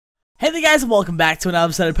Hey there guys, and welcome back to another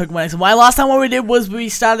episode of Pokémon X. And last time what we did was we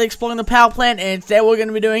started exploring the power plant, and today what we're going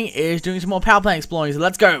to be doing is doing some more power plant exploring. So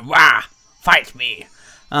let's go! Wah! Fight me!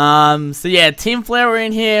 So yeah, Team Flare were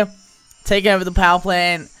in here, taking over the power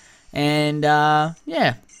plant, and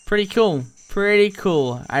yeah, pretty cool. Pretty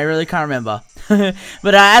cool. I really can't remember.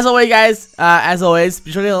 But as always guys,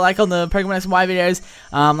 be sure to like on the Pokémon X and Y videos.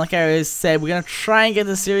 Like I always said, we're going to try and get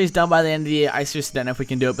the series done by the end of the year. I seriously don't know if we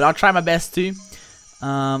can do it, but I'll try my best to.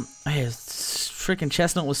 Hey, freaking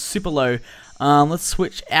Chestnut was super low. Let's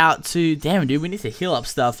switch out to, damn dude, we need to heal up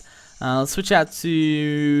stuff. Let's switch out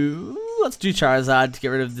to, let's do Charizard to get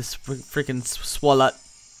rid of this freaking Swalot.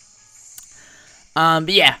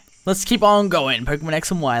 But yeah, let's keep on going. Pokemon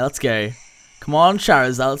X and Y, let's go. Come on,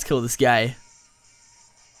 Charizard, let's kill this guy.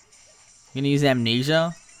 Gonna use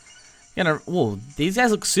Amnesia. Whoa, these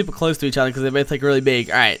guys look super close to each other because they're both like really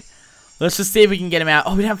big. Alright. Let's just see if we can get him out.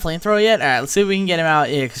 Oh, we don't have Flamethrower yet? Alright, let's see if we can get him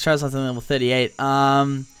out. Yeah, because Charizard's on level 38.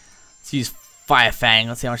 Let's use Fire Fang.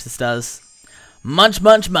 Let's see how much this does. Munch,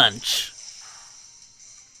 munch, munch.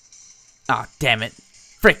 Ah, oh, damn it.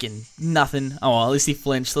 Frickin' nothing. Oh, well, at least he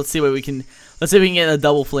flinched. Let's see what we can. Let's see if we can get a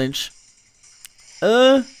double flinch.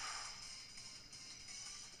 Damn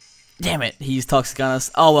it. He used Toxic on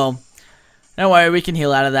us. Oh, well. Don't worry, we can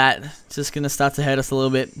heal out of that. It's just gonna start to hurt us a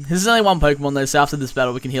little bit. This is only one Pokemon though, so after this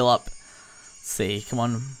battle we can heal up. Let's see, come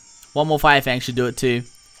on. One more Fire Fang should do it too.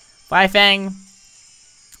 Fire Fang.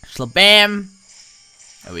 Shlabam.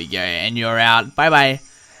 There we go, and you're out. Bye bye.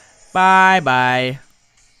 Bye bye.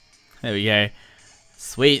 There we go.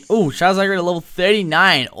 Sweet. Ooh, Charizard got to level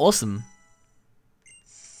 39. Awesome.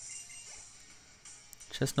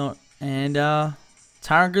 Chestnut and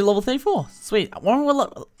Tyrant grew level 34. Sweet. I wonder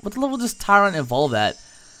what level does Tyrant evolve at?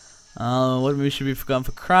 What we should be going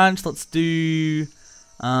for Crunch? Let's do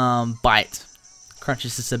Bite. Crunch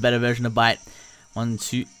is just a better version of Bite. 1,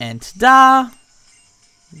 2, and ta-da!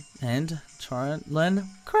 And Tyrant learn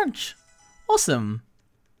Crunch. Awesome.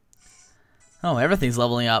 Oh, everything's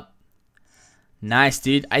leveling up. Nice,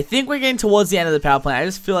 dude. I think we're getting towards the end of the power plant. I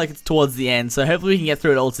just feel like it's towards the end, so hopefully we can get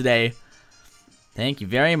through it all today. Thank you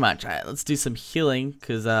very much. Alright, let's do some healing,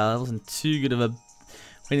 because that wasn't too good of a...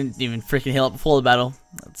 We didn't even freaking heal up before the battle.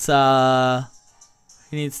 Let's,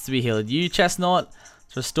 who needs to be healed? You, Chestnut.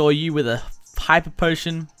 Let's restore you with a Hyper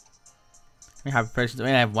Potion. How many Hyper Potions? We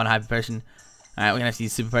only have one Hyper Potion. Alright, we're gonna have to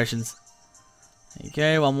use Super Potions. There you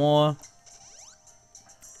go, one more.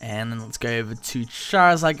 And then let's go over to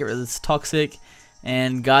Charizard, get rid of this Toxic.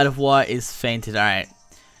 And God of War is fainted. Alright.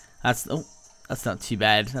 That's... Oh. That's not too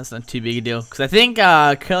bad. That's not too big a deal. Because I think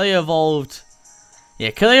Curly evolved...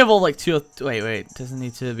 Yeah, Curly evolved like 2 or... Wait. Doesn't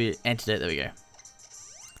need to be antidote. There we go.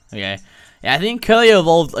 Okay. Yeah, I think Curly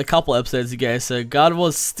evolved a couple episodes ago. So God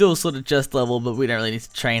was still sort of just level. But we don't really need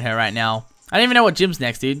to train her right now. I don't even know what gym's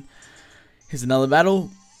next, dude. Here's another battle.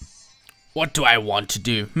 What do I want to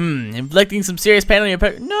do? Inflicting some serious pain on your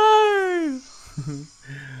opponent. No!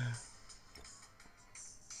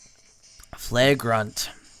 Flare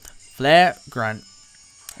Grunt. Flare Grunt.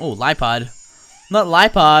 Oh, Lipard. Not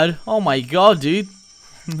Lipard. Oh my god, dude.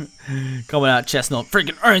 Coming out, Chestnut.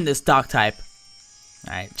 Freaking earn this dark type.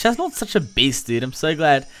 Alright, Chestnut's such a beast, dude. I'm so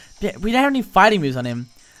glad. Yeah, we don't have any fighting moves on him.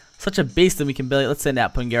 Such a beast that we can barely. Let's send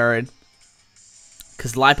out Pungarad.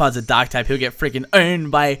 Because Lipard's a dark type. He'll get freaking owned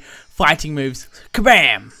by fighting moves.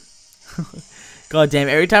 Kabam! God damn,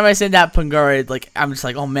 every time I send out Pungarad, like, I'm just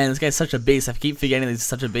like, oh man, this guy's such a beast. I keep forgetting he's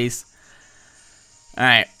such a beast.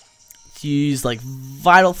 Alright. Use like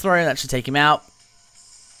Vital Throw, that should take him out.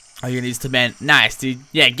 Oh, you're gonna use Torment. Nice, dude.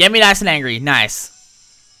 Yeah, get me nice and angry. Nice.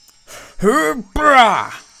 There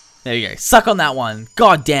you go. Suck on that one.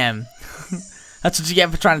 God damn. That's what you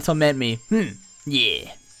get for trying to torment me. Yeah.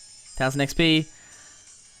 1000 XP.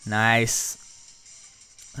 Nice.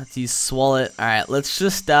 Let's use Swalot. Alright, let's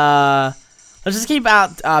just keep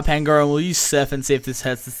out Pangoro, and we'll use Surf and see if this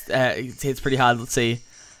hurts. It hits pretty hard. Let's see.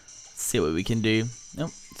 Let's see what we can do.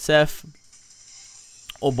 Nope. Surf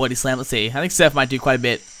or Body Slam. Let's see. I think Surf might do quite a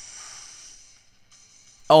bit.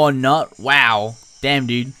 Oh, not. Wow. Damn,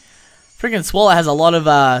 dude. Freaking Swallow has a lot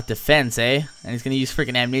of defense, eh? And he's gonna use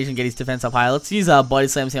freaking Amnesia and get his defense up high. Let's use Body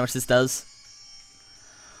Slam. See how much this does.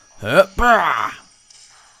 Alright.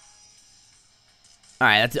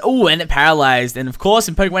 That's it. Oh, and it paralyzed. And of course,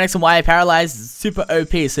 in Pokemon X and Y, paralyzed is super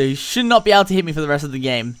OP. So he should not be able to hit me for the rest of the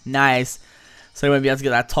game. Nice. So he won't be able to get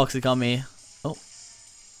that Toxic on me.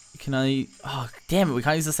 Can I... Oh, damn it. We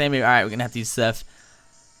can't use the same move. Alright, we're going to have to use Surf.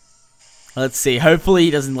 Let's see. Hopefully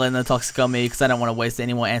he doesn't land the Toxic on me because I don't want to waste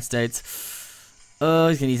any more antidotes. Oh,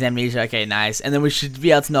 he's going to use Amnesia. Okay, nice. And then we should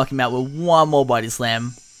be able to knock him out with one more Body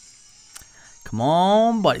Slam. Come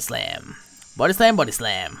on, Body Slam. Body slam, body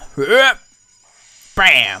slam.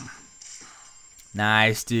 Bam.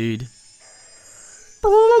 Nice, dude.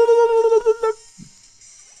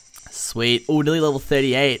 Sweet. Oh, nearly level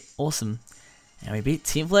 38. Awesome. And we beat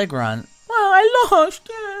Team Flare Grunt. Wow, I lost.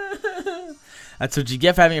 That's what you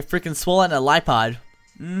get for having a freaking Swallow and a Lipod.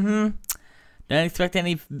 Don't expect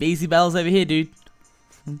any easy battles over here, dude.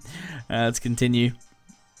 Let's continue.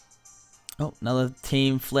 Oh, another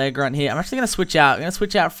Team Flare Grunt here. I'm actually going to switch out. I'm going to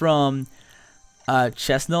switch out from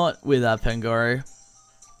Chestnut with Pangoro.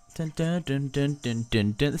 Dun, dun, dun, dun, dun,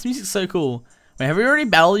 dun, dun. This music's so cool. Wait, have we already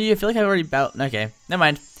battled you? I feel like I've already battled. Okay, never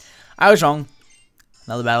mind. I was wrong.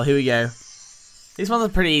 Another battle. Here we go. These ones are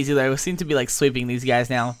pretty easy though. We seem to be like sweeping these guys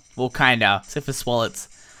now. Well, kinda. Except for Swallets.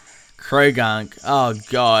 Krogunk. Oh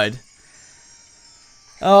god.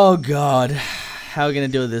 Oh god. How are we gonna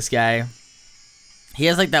deal with this guy? He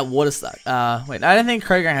has like that water stuff. Wait, I don't think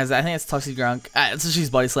Krogunk has that. I think it's Toxic Grunk. Let's just use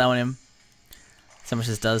Body Slam on him. So much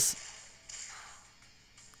this does.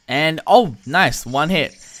 And oh, nice. One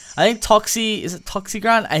hit. I think is it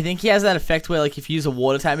Toxigrunt? I think he has that effect where like if you use a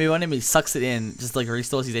water type move on him, he sucks it in, just like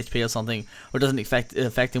restores his HP or something, or doesn't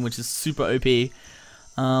affect him, which is super OP.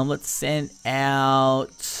 Let's send out.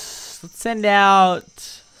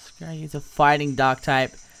 He's a fighting dark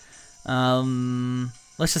type.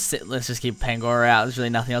 Let's just keep Pangoro out. There's really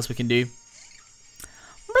nothing else we can do.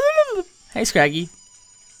 Hey Scraggy,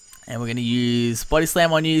 and we're gonna use Body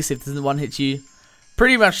Slam on you. See if this one hits you.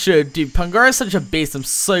 Pretty much should, dude. Pangoro's such a beast. I'm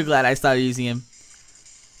so glad I started using him.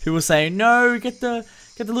 People saying, no, get the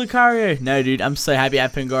Lucario. No, dude, I'm so happy I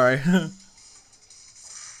have Pangoro.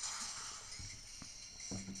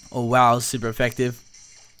 Oh wow, super effective.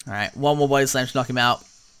 Alright, one more Body Slam to knock him out.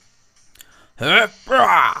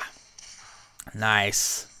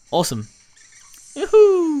 Nice. Awesome.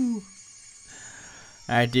 Yoo-hoo!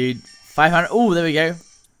 Alright, dude. 500. Oh, there we go.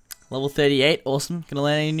 Level 38. Awesome. Gonna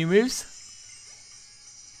land any new moves?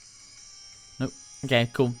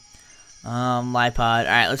 Okay, cool. Lipod.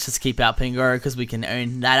 Alright, let's just keep out Pangoro because we can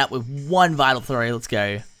own that up with one Vital Throw. Let's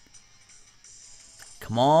go.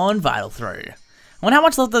 Come on, Vital Throw. I wonder how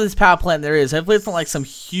much left of this power plant there is. Hopefully it's not like some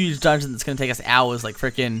huge dungeon that's going to take us hours like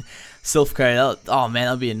freaking Silphco. Oh man,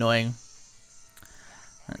 that'll be annoying.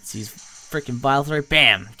 Let's use freaking Vital Throw.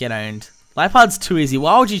 Bam! Get owned. Lipod's too easy.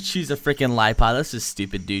 Why would you choose a freaking Lipod? That's just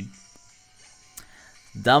stupid, dude.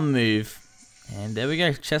 Dumb move. And there we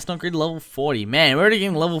go, Chestnut Grid level 40. Man, we're already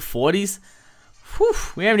getting level 40s. Whew,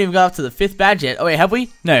 we haven't even got up to the 5th badge yet. Oh wait, have we?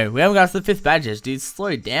 No, we haven't got up to the 5th badge yet, dude.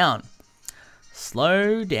 Slow down.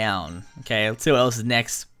 Slow down. Okay, let's see what else is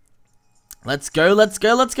next. Let's go, let's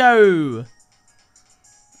go, let's go.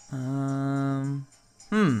 Oh,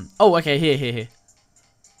 okay, here.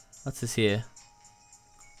 What's this here?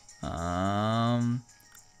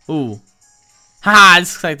 Ooh. Haha,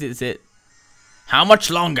 this looks like this is it. How much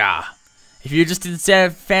longer? If you just instead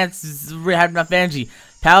of fancy, have enough energy,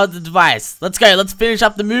 power the device. Let's go. Let's finish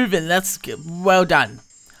up the move, and that's well done.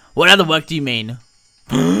 What other work do you mean?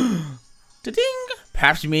 Da-ding.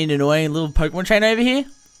 Perhaps you mean an annoying little Pokemon trainer over here?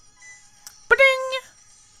 Ba-ding.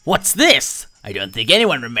 What's this? I don't think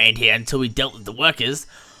anyone remained here until we dealt with the workers.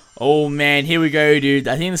 Oh man, here we go, dude.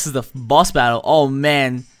 I think this is the boss battle. Oh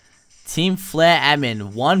man, Team Flare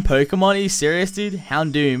admin, one Pokemon. Are you serious, dude?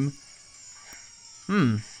 Houndoom.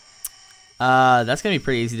 That's gonna be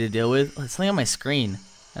pretty easy to deal with. Oh, it's something on my screen.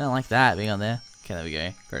 I don't like that being on there. Okay, there we go.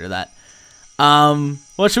 Get rid of that.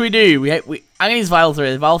 What should we do? I'm gonna use Vital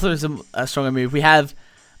Throw. Vital Throw is a stronger move. We have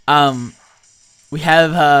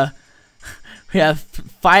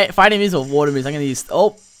fighting moves or water moves. I'm gonna use.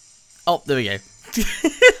 Oh, there we go.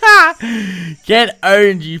 Get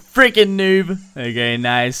owned, you freaking noob. Okay,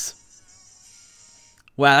 nice.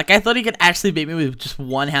 Wow, like I thought he could actually beat me with just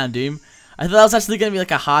one Houndoom. I thought that was actually gonna be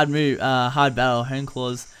like a hard move, hard battle. Hone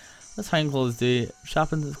Claws. What's Hone Claws do?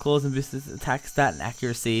 Sharpens its claws and boosts its attack stat and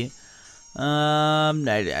accuracy. No,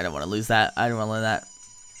 I don't want to lose that. I don't want to learn that.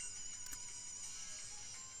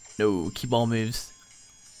 No, keep all moves.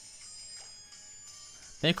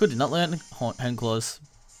 Bandicoot did not learn Hone Claws.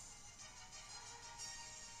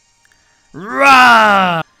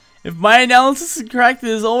 Rah! If my analysis is correct,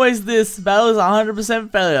 there's always this battle is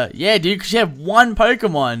 100% failure. Yeah, dude, because you have one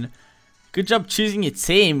Pokemon. Good job choosing your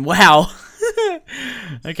team. Wow.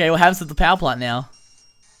 Okay, what happens with the power plant now?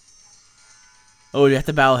 Oh, do you have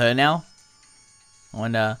to battle her now? I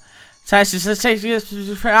wonder. It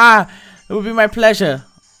would be my pleasure.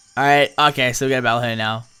 Alright, okay, so we gotta battle her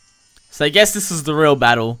now. So I guess this is the real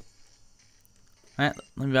battle. Alright,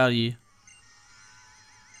 let me battle you.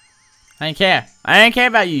 I don't care. I don't care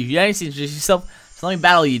about you. You don't need to introduce yourself. So let me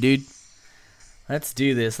battle you, dude. Let's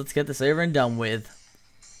do this. Let's get this over and done with.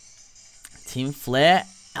 Team Flare,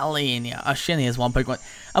 Alien. Oh, she only has one Pokemon.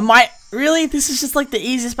 Really? This is just like the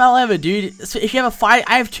easiest battle ever, dude. So if you have a fight,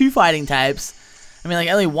 I have 2 fighting types. I mean, like,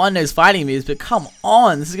 only one knows fighting moves, but come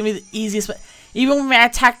on. This is gonna be the easiest. Even when I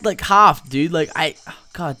attacked like half, dude. Like,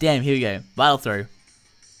 god damn, here we go. Vital Throw.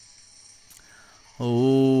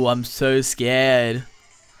 Oh, I'm so scared.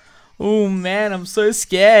 Oh man, I'm so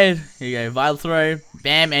scared. Here you go, Vital Throw.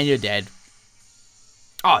 Bam, and you're dead.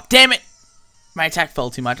 Oh, damn it. My attack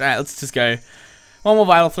fell too much. Alright, let's just go. One more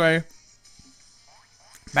Vital Throw.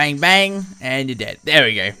 Bang, bang, and you're dead. There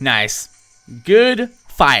we go. Nice. Good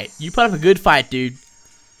fight. You put up a good fight, dude.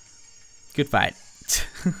 Good fight.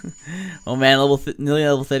 Oh man, nearly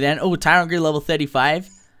level 39. Oh, Tyrant grew level 35.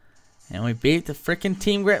 And we beat the freaking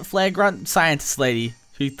Team Flare Grunt scientist lady.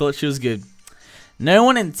 She thought she was good. No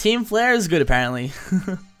one in Team Flare is good, apparently.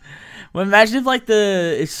 Well, imagine if like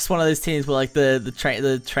it's just one of those teams where like the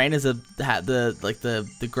trainers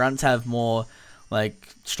the grunts have more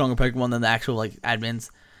like stronger Pokemon than the actual like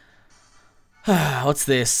admins. What's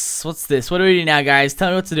this? What's this? What do we do now, guys? Tell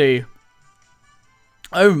me what to do.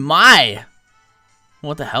 Oh my!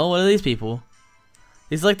 What the hell? What are these people?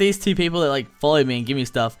 These are like these 2 people that like follow me and give me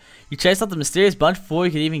stuff. You chased out the mysterious bunch before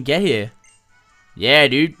you could even get here. Yeah,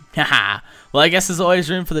 dude. Haha. Well, I guess there's always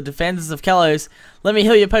room for the defenders of Kalos. Let me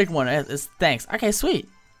heal your Pokemon. Thanks. Okay, sweet.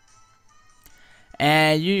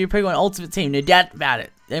 And your Pokemon Ultimate Team, no doubt about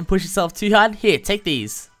it. Don't push yourself too hard. Here, take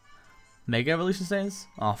these. Mega Evolution Stones?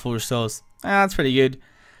 Oh, full restores. Ah, that's pretty good.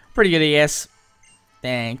 Pretty good, I guess.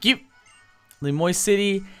 Thank you. Lemoy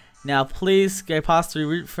City. Now, please go past through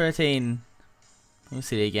Route 13. Lemoy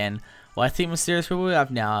City again. Well, I think mysterious people we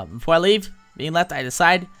have now. Before I leave, being left, I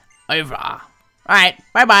decide over. Alright,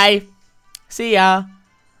 bye-bye. See ya.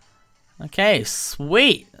 Okay,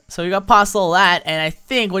 sweet. So we got past all that, and I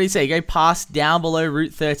think, what do you say? Go past down below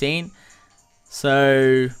Route 13.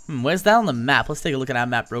 So, where's that on the map? Let's take a look at our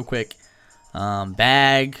map real quick.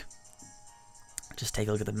 Bag. Just take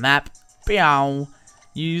a look at the map. Bow.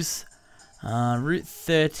 Use Route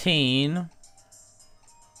 13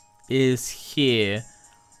 is here.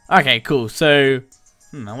 Okay, cool. So,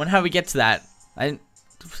 I wonder how we get to that. Do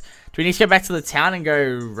we need to go back to the town and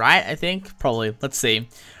go right, I think? Probably. Let's see.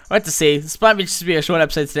 We'll have to see. This might just be a short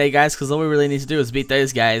episode today, guys, because all we really need to do is beat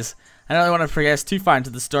those guys. I don't really want to progress too far into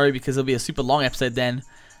the story because it'll be a super long episode then,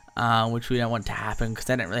 which we don't want to happen because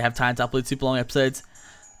I don't really have time to upload super long episodes.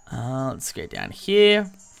 Let's go down here.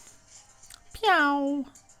 Pew!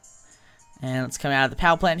 And let's come out of the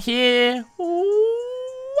power plant here.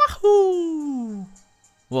 Wahoo!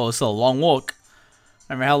 Whoa, it's a long walk.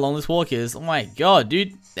 I don't remember how long this walk is. Oh my god,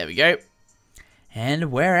 dude. There we go.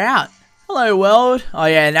 And we're out. Hello, world. Oh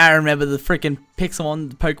yeah, now I remember the freaking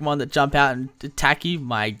Pokemon that jump out and attack you.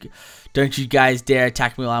 Don't you guys dare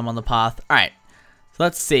attack me while I'm on the path. Alright. So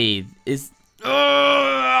let's see.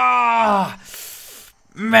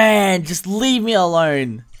 Man, just leave me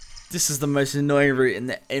alone. This is the most annoying route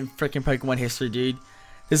in freaking Pokemon history, dude.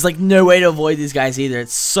 There's like no way to avoid these guys either.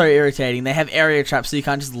 It's so irritating. They have area traps so you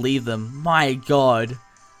can't just leave them. My god.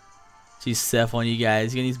 Jeez, surf on you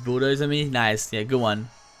guys. You gonna use bulldoze on me? Nice. Yeah, good one.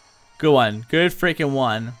 Good one. Good freaking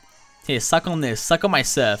one. Here, suck on this. Suck on my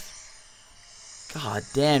surf. God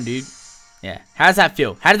damn, dude. Yeah. How does that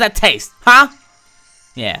feel? How does that taste? Huh?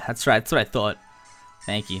 Yeah, that's right. That's what I thought.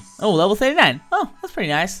 Thank you. Oh, level 39. Oh, that's pretty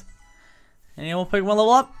nice. Any more Pokemon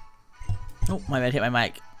level up? Oh, my bad. Hit my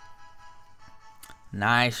mic.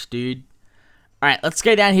 Nice, dude. Alright, let's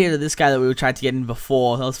go down here to this guy that we tried to get in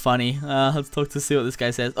before. That was funny. Let's talk to see what this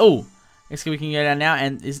guy says. Oh! I guess we can go down now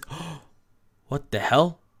and is... What the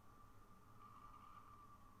hell?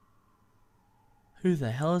 Who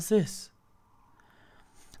the hell is this?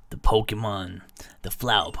 The Pokemon. The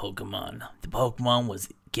flower Pokemon. The Pokemon was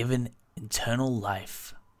given eternal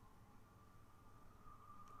life.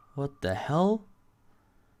 What the hell?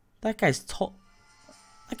 That guy's tall.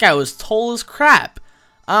 That guy was tall as crap.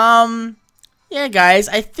 Yeah, guys,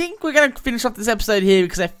 I think we're gonna finish off this episode here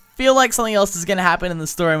because I feel like something else is gonna happen in the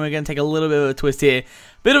story, and we're gonna take a little bit of a twist here.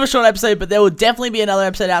 Bit of a short episode, but there will definitely be another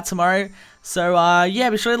episode out tomorrow. So, yeah,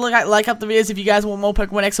 be sure to like up the videos if you guys want more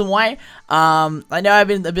Pokemon X and Y. I know I've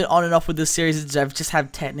been a bit on and off with this series. I've just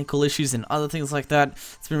had technical issues and other things like that.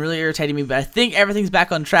 It's been really irritating me, but I think everything's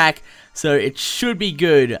back on track, so it should be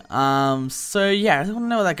good. So, yeah, I don't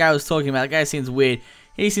know what that guy was talking about. That guy seems weird.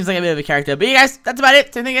 He seems like a bit of a character. But yeah, guys, that's about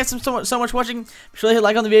it. So thank you guys so much for watching. Be sure to hit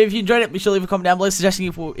like on the video if you enjoyed it. Be sure to leave a comment down below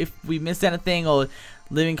suggesting if we missed anything, or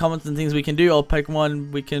leaving comments and things we can do, or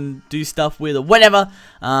Pokemon we can do stuff with, or whatever.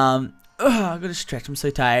 I've got to stretch. I'm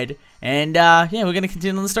so tired. And yeah, we're going to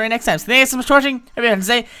continue on the story next time. So thank you guys so much for watching. Hope you have a nice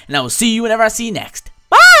day, and I will see you whenever I see you next.